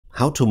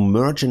how to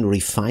merge and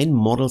refine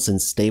models in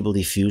Stable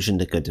Diffusion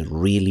to get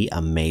really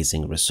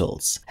amazing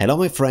results. Hello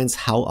my friends,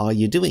 how are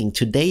you doing?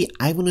 Today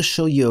I want to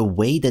show you a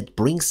way that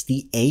brings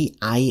the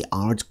AI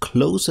art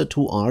closer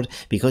to art,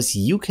 because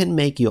you can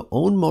make your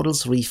own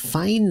models,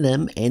 refine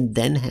them, and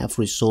then have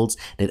results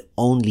that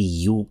only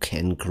you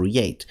can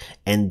create.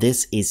 And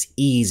this is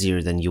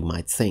easier than you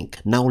might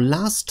think. Now,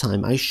 last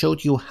time I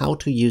showed you how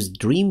to use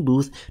Dream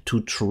Booth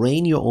to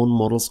train your own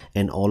models,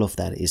 and all of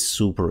that is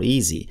super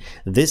easy.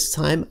 This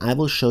time I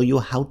will show you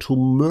how to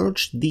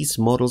merge these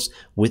models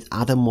with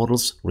other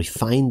models,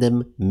 refine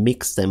them,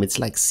 mix them. It's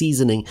like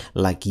seasoning,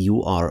 like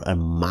you are a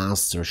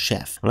master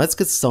chef. Let's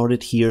get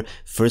started here,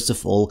 first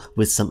of all,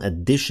 with some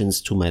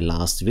additions to my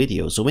last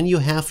video. So when you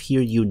have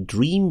here your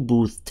Dream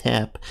Booth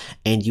tab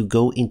and you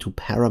go into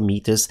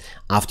parameters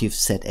after you've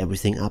set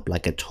everything up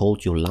like I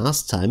told you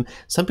last time,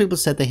 some people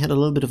said they had a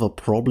little bit of a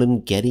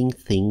problem getting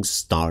things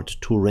start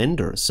to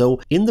render.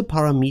 So in the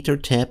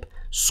parameter tab,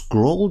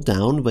 scroll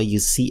down where you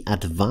see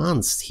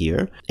advanced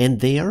here, and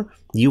there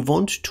you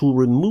want to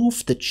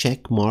remove the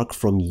check mark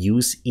from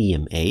use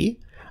EMA.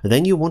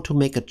 Then you want to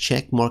make a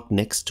check mark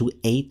next to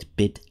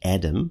 8-bit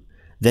Adam.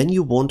 Then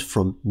you want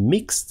from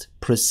mixed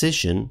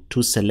precision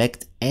to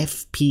select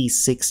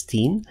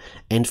FP16,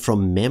 and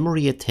from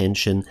memory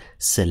attention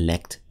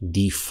select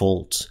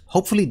default.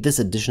 Hopefully this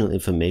additional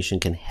information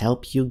can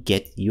help you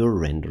get your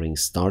rendering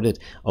started.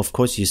 Of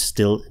course, you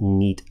still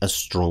need a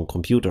strong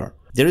computer.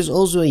 There is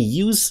also a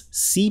use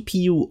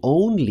CPU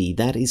only.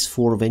 That is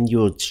for when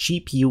your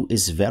GPU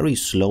is very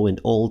slow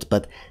and old,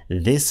 but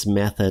this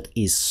method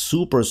is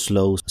super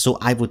slow, so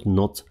I would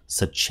not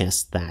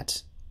suggest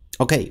that.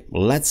 Okay,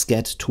 let's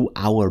get to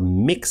our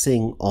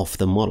mixing of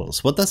the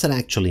models. What does that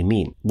actually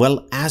mean?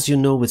 Well, as you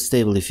know, with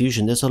Stable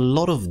Diffusion, there's a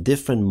lot of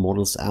different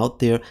models out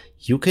there.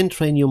 You can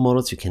train your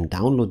models, you can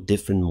download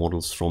different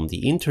models from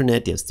the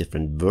internet, there's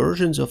different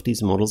versions of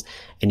these models,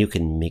 and you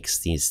can mix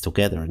these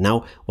together.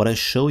 Now, what I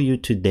show you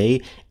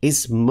today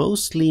is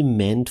mostly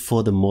meant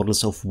for the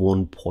models of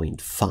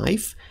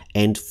 1.5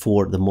 and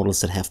for the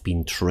models that have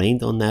been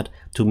trained on that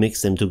to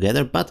mix them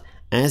together. But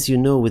as you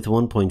know, with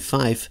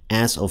 1.5,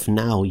 as of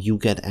now, you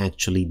get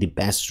actually the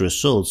best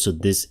results, so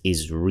this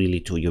is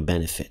really to your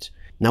benefit.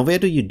 Now, where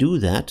do you do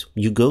that?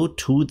 You go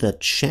to the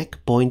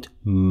Checkpoint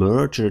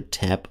Merger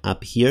tab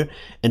up here,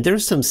 and there are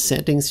some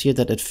settings here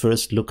that at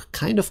first look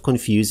kind of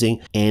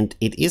confusing, and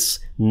it is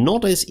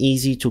not as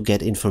easy to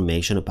get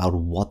information about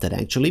what that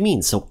actually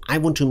means. So I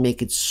want to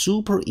make it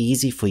super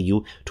easy for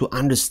you to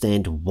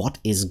understand what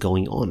is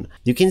going on.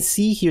 You can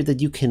see here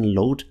that you can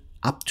load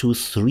up to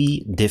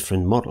 3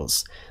 different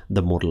models: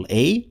 the model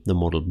A, the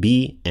model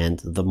B, and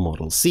the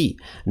model C.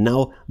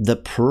 Now, the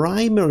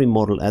primary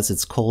model, as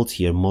it's called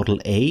here, model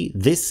A,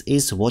 this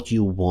is what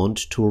you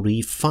want to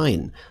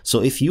refine.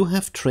 So if you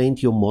have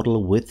trained your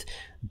model with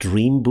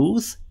Dream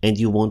Booth and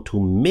you want to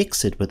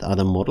mix it with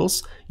other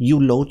models, you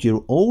load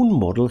your own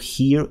model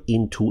here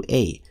into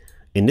A.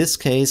 In this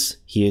case,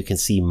 here you can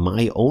see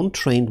my own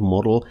trained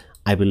model.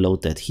 I will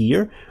load that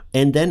here.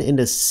 And then in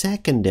the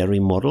secondary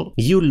model,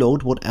 you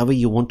load whatever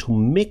you want to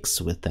mix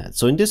with that.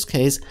 So in this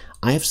case,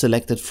 I have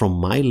selected from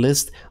my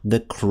list the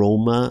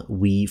Chroma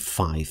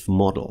V5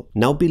 model.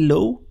 Now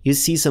below, you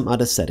see some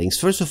other settings.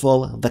 First of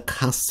all, the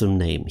custom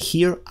name.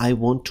 Here, I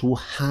want to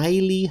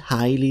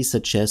highly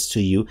suggest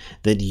to you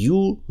that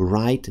you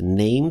write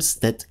names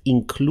that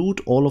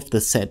include all of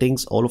the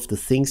settings, all of the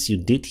things you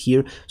did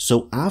here.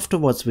 So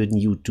afterwards, when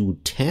you do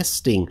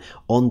testing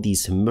on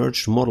these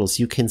merged models,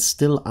 you can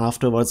still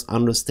afterwards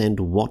understand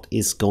what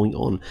is going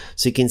on.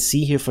 So you can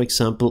see here, for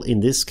example,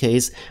 in this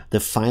case, the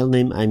file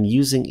name I'm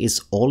using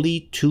is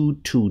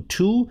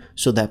Oli222.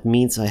 So that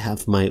means I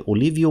have my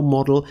Olivio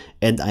model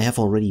and I have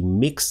already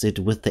mixed it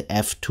with the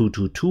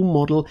F222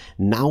 model.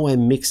 Now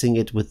I'm mixing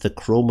it with the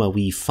Chroma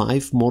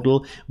V5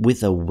 model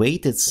with a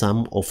weighted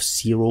sum of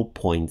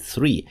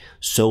 0.3.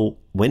 So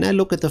when I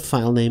look at the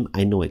file name,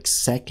 I know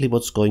exactly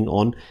what's going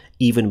on,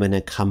 even when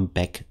I come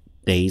back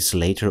days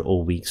later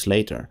or weeks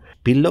later.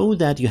 Below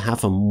that, you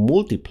have a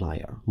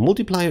multiplier.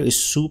 Multiplier is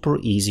super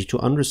easy to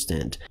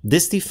understand.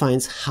 This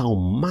defines how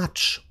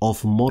much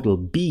of model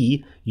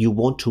B you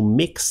want to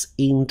mix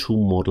into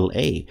model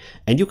A.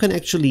 And you can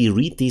actually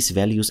read these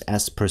values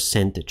as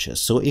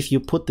percentages. So if you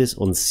put this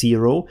on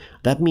 0,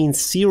 that means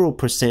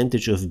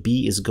 0% of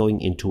B is going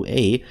into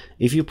A.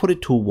 If you put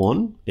it to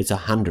 1, it's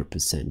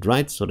 100%,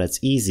 right? So that's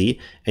easy.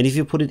 And if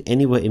you put it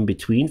anywhere in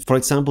between, for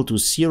example, to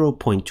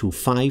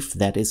 0.25,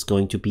 that is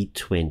going to be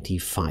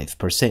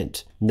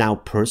 25%. Now,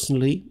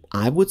 personally,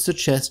 I would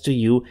suggest to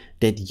you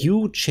that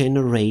you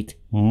generate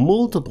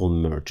multiple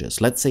merges,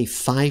 let's say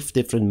 5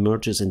 different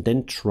merges, and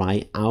then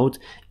try out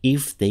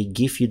if they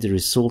give you the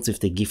results, if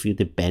they give you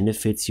the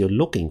benefits you're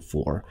looking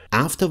for.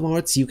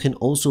 Afterwards, you can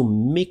also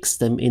mix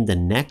them in the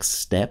next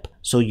step.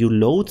 So you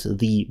load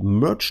the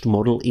merged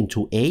model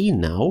into A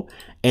now,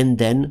 and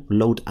then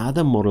load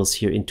other models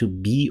here into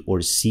B or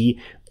C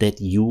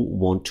that you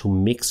want to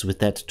mix with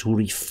that to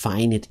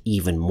refine it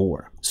even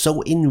more.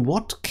 So in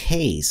what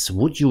case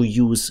would you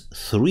use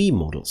 3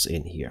 models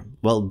in here?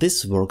 Well,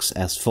 this works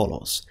as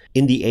follows.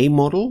 In the A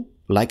model,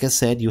 like I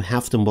said, you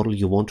have the model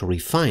you want to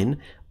refine,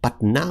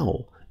 but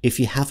now if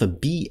you have a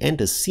B and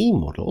a C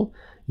model,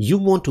 you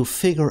want to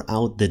figure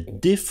out the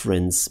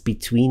difference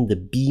between the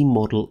B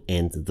model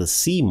and the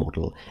C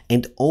model,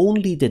 and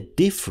only the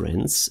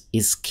difference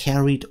is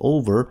carried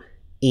over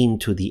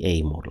into the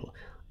A model.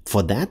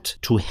 For that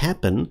to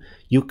happen,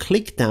 you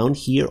click down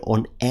here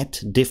on Add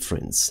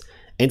Difference.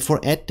 And for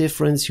Add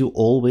Difference, you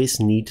always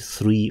need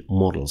 3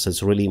 models.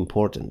 It's really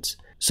important.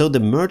 So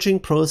the merging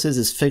process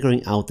is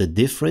figuring out the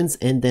difference,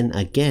 and then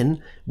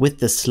again with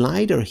the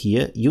slider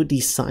here you're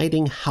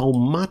deciding how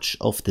much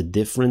of the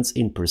difference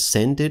in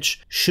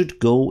percentage should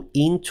go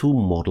into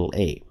model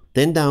A.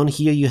 Then down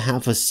here you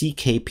have a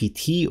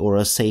CKPT or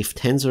a safe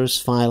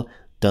tensors file.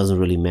 Doesn't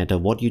really matter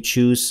what you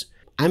choose.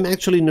 I'm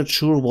actually not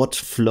sure what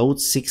float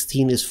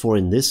 16 is for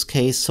in this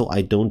case, so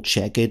I don't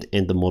check it,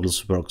 and the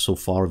models work so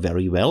far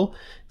very well.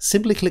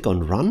 Simply click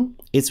on Run.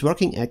 It's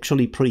working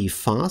actually pretty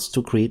fast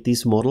to create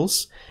these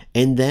models,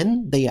 and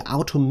then they are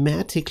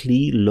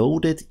automatically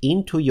loaded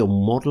into your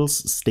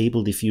models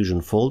Stable Diffusion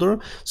folder.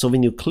 So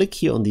when you click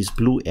here on these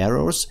blue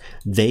arrows,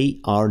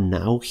 they are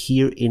now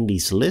here in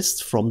this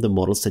list from the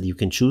models that you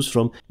can choose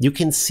from. You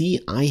can see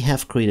I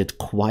have created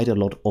quite a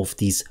lot of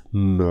these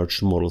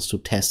merged models to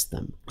test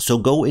them. So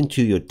go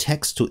into your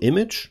text to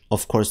image.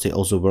 Of course, they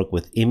also work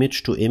with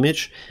image to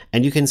image,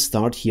 and you can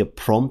start here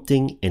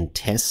prompting and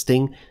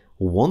testing.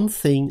 One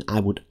thing I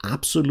would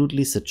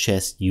absolutely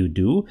suggest you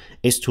do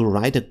is to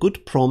write a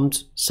good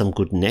prompt, some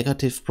good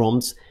negative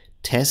prompts,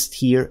 test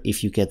here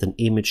if you get an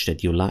image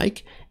that you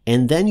like,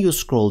 and then you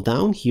scroll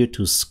down here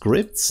to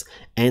scripts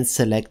and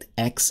select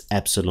X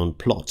epsilon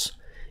plot.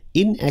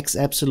 In X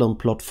epsilon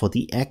plot for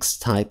the X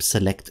type,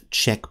 select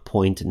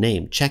checkpoint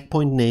name.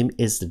 Checkpoint name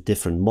is the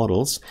different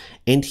models,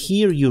 and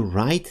here you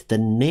write the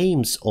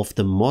names of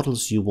the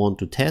models you want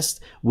to test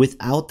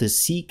without the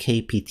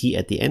CKPT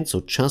at the end,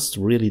 so just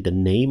really the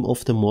name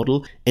of the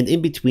model, and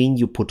in between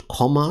you put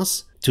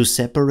commas to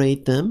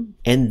separate them,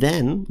 and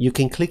then you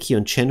can click here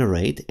on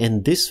generate,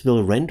 and this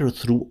will render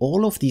through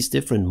all of these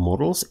different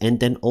models and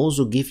then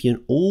also give you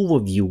an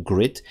overview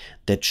grid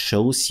that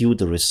shows you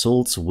the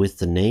results with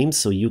the names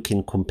so you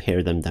can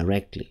compare them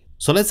directly.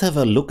 So let's have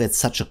a look at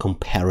such a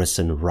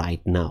comparison right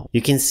now.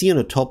 You can see on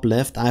the top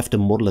left I have the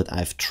model that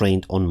I've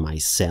trained on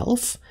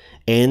myself,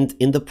 and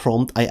in the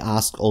prompt I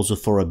ask also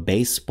for a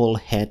baseball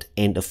hat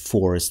and a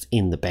forest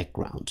in the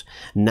background.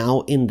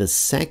 Now in the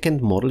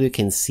second model you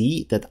can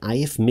see that I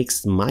have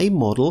mixed my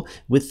model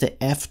with the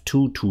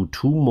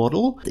F222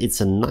 model.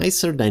 It's a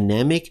nicer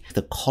dynamic,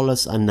 the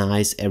colors are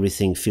nice,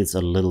 everything feels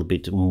a little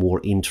bit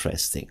more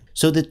interesting.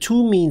 So the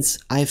 2 means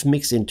I've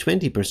mixed in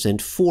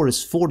 20%, 4 is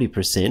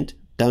 40%,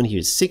 down here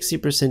is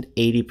 60%,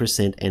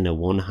 80%, and a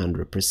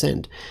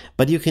 100%.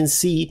 But you can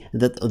see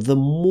that the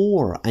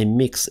more I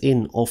mix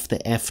in of the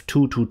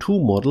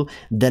F222 model,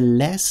 the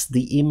less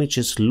the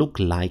images look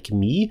like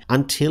me,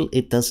 until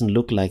it doesn't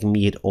look like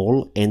me at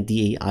all and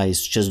the AI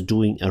is just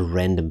doing a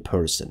random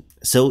person.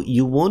 So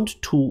you want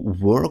to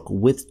work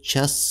with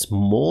just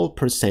small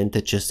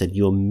percentages that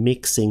you're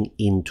mixing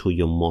into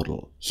your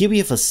model. Here we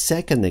have a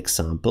second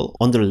example.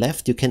 On the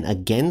left you can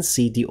again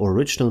see the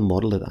original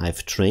model that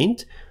I've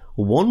trained.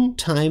 One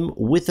time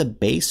with a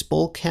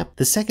baseball cap,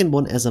 the second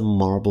one as a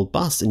marble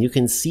bust, and you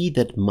can see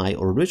that my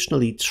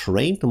originally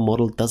trained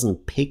model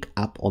doesn't pick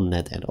up on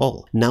that at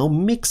all. Now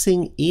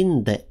mixing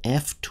in the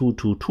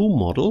F222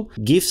 model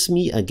gives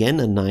me again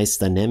a nice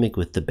dynamic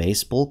with the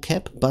baseball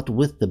cap, but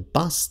with the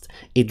bust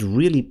it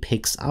really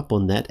picks up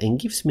on that and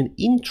gives me an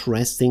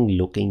interesting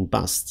looking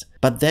bust.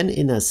 But then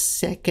in a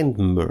second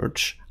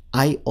merge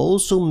I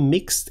also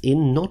mixed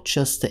in not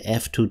just the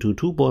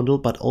F222 model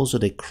but also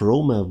the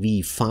Chroma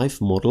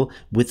V5 model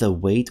with a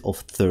weight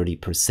of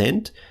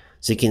 30%.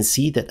 So you can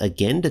see that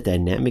again the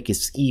dynamic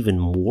is even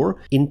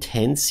more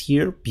intense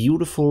here,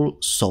 beautiful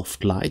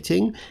soft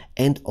lighting,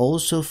 and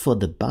also for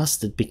the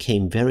bust it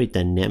became very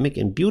dynamic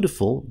and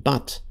beautiful.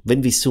 But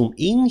when we zoom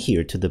in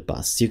here to the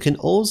bust, you can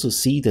also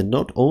see that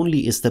not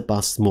only is the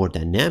bust more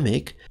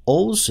dynamic,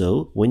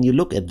 also when you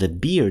look at the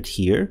beard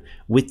here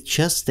with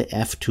just the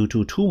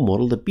F222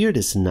 model, the beard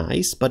is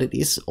nice, but it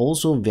is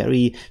also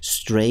very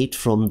straight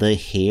from the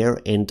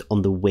hair and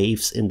on the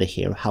waves in the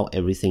hair how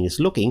everything is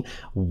looking,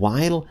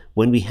 while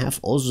when we have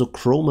also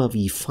Chroma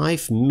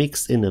V5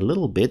 mixed in a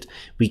little bit,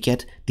 we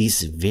get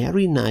these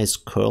very nice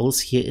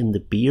curls here in the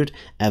beard,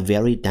 a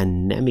very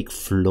dynamic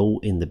flow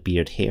in the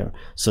beard hair.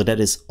 So that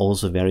is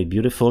also very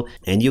beautiful,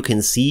 and you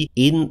can see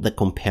in the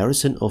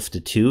comparison of the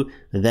two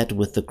that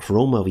with the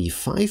Chroma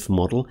V5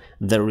 model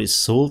the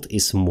result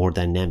is more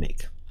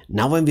dynamic.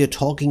 Now when we are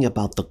talking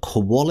about the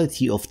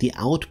quality of the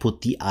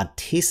output, the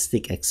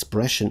artistic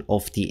expression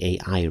of the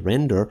AI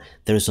render,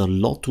 there's a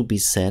lot to be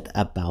said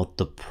about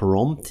the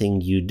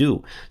prompting you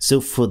do. So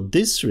for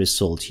this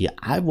result here,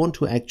 I want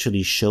to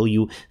actually show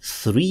you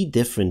 3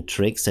 different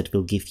tricks that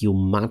will give you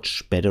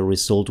much better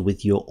result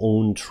with your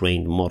own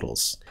trained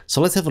models.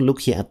 So let's have a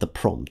look here at the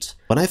prompt.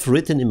 What I've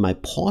written in my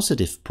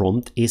positive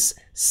prompt is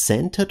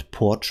centered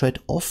portrait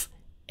of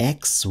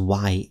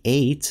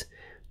XY8,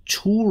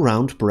 2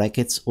 round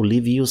brackets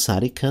Olivio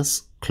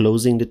Sarikas,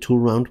 closing the 2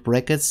 round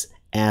brackets,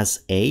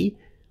 as a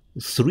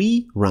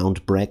 3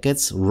 round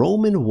brackets,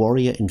 Roman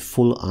warrior in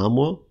full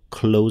armor,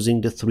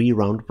 closing the 3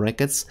 round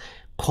brackets,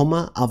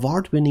 comma,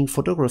 award-winning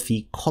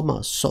photography,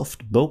 comma,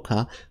 soft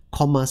bokeh,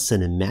 comma,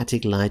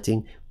 cinematic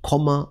lighting,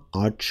 comma,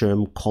 art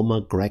germ,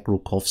 comma, Greg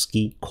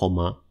Rutkowski,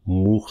 comma,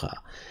 Mucha.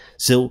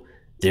 So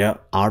there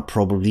are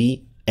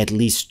probably at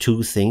least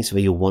 2 things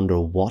where you wonder,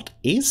 what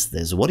is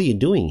this? What are you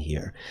doing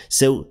here?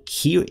 So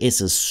here is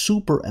a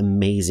super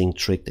amazing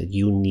trick that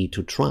you need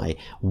to try.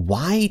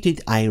 Why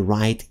did I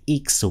write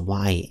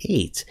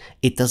XY8?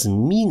 It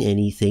doesn't mean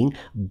anything,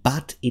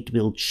 but it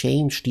will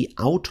change the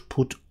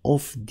output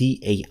of the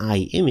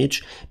AI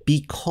image,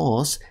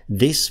 because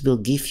this will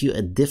give you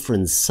a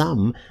different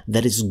sum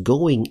that is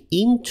going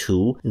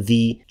into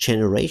the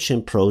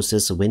generation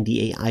process when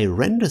the AI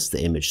renders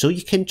the image. So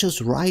you can just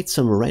write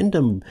some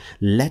random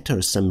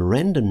letters, some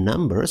random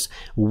numbers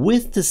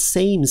with the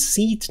same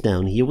seed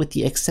down here, with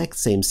the exact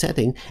same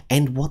setting,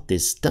 and what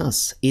this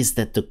does is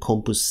that the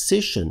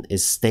composition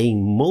is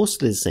staying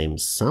mostly the same.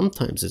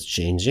 Sometimes it's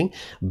changing,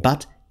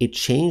 but it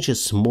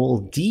changes small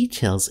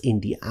details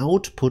in the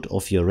output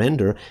of your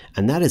render,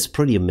 and that is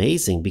pretty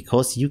amazing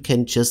because you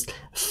can just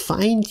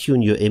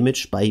fine-tune your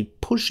image by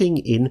pushing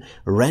in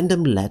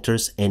random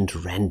letters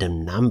and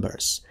random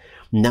numbers.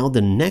 Now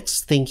the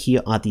next thing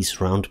here are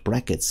these round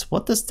brackets.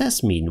 What does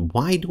this mean?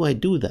 Why do I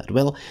do that?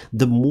 Well,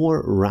 the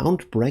more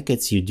round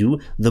brackets you do,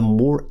 the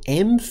more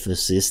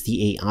emphasis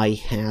the AI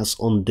has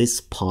on this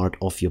part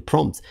of your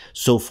prompt.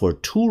 So for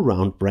 2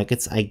 round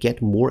brackets, I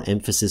get more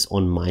emphasis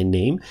on my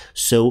name.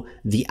 So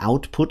the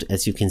output,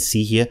 as you can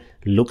see here,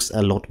 looks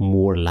a lot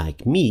more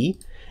like me.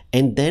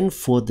 And then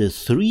for the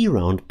 3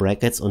 round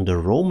brackets on the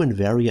Roman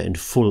warrior in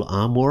full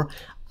armor,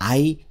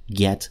 I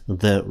get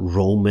the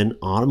Roman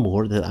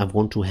armor that I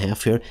want to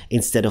have here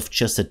instead of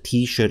just a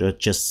t-shirt or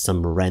just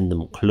some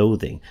random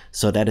clothing.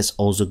 So that is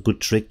also a good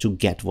trick to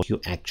get what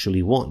you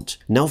actually want.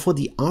 Now for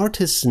the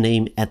artist's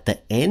name at the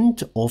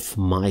end of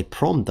my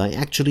prompt, I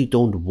actually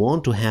don't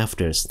want to have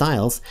their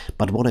styles,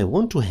 but what I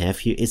want to have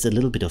here is a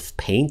little bit of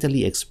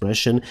painterly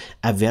expression,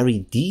 a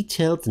very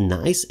detailed,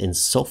 nice and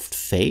soft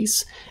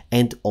face,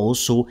 and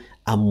also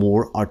a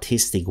more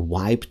artistic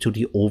vibe to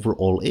the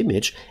overall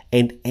image.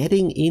 And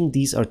adding in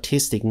these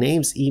artistic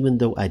names, even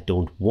though I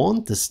don't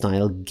want the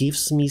style,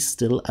 gives me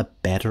still a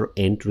better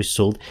end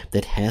result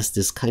that has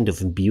this kind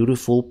of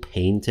beautiful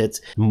painted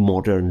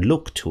modern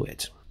look to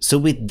it. So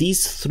with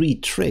these 3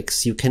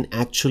 tricks, you can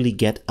actually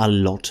get a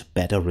lot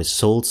better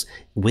results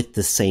with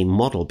the same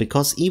model,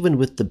 because even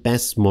with the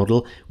best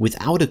model,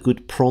 without a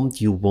good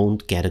prompt, you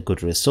won't get a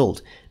good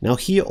result. Now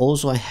here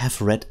also I have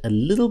read a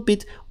little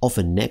bit of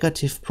a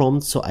negative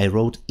prompt. So I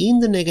wrote in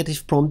the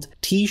negative prompt,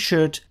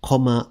 t-shirt,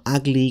 comma,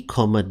 ugly,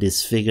 comma,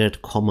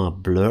 disfigured, comma,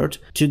 blurred,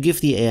 to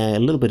give the AI a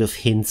little bit of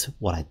hints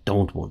what I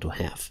don't want to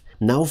have.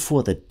 Now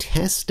for the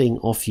testing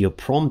of your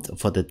prompt,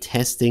 for the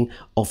testing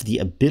of the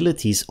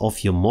abilities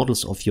of your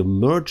models, of your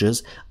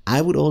mergers,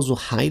 I would also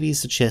highly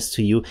suggest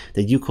to you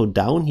that you go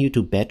down here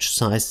to batch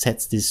size,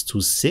 set this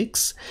to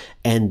 6,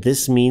 and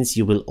this means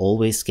you will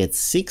always get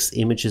 6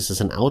 images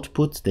as an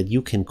output that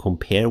you can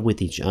compare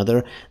with each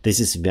other. This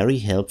is very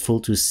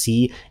helpful to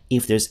see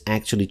if there's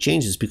actually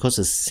changes, because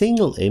a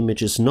single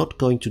image is not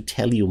going to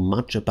tell you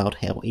much about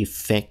how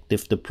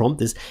effective the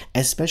prompt is,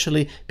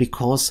 especially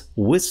because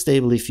with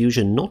Stable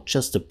Diffusion, not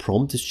just the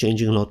prompt is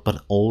changing a lot,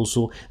 but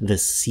also the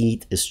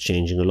seed is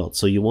changing a lot.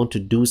 So you want to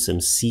do some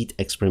seed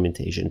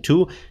experimentation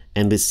too.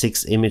 And with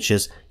 6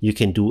 images, you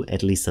can do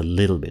at least a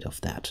little bit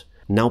of that.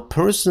 Now,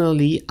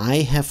 personally, I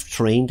have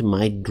trained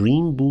my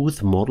Dream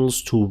Booth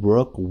models to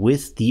work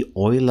with the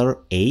Euler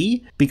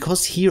A,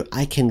 because here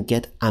I can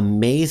get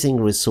amazing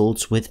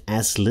results with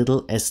as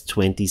little as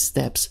 20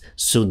 steps.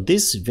 So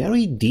this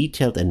very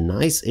detailed and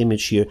nice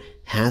image here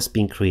has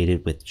been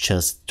created with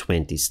just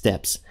 20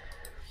 steps.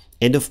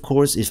 And of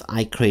course, if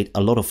I create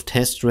a lot of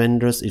test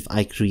renders, if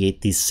I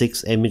create these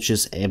 6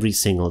 images every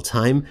single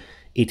time,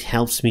 it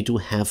helps me to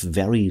have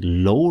very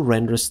low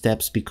render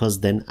steps,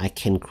 because then I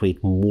can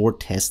create more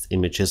test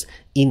images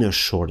in a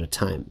shorter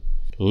time.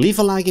 Leave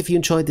a like if you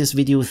enjoyed this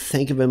video.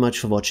 Thank you very much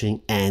for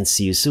watching, and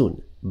see you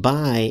soon.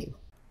 Bye.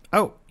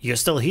 Oh, you're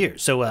still here.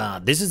 So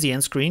this is the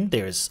end screen.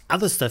 There's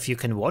other stuff you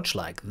can watch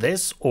like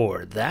this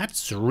or that.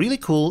 It's really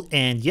cool.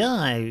 And yeah,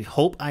 I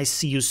hope I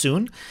see you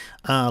soon.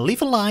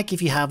 Leave a like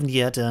if you haven't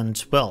yet.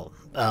 And well,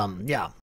 yeah,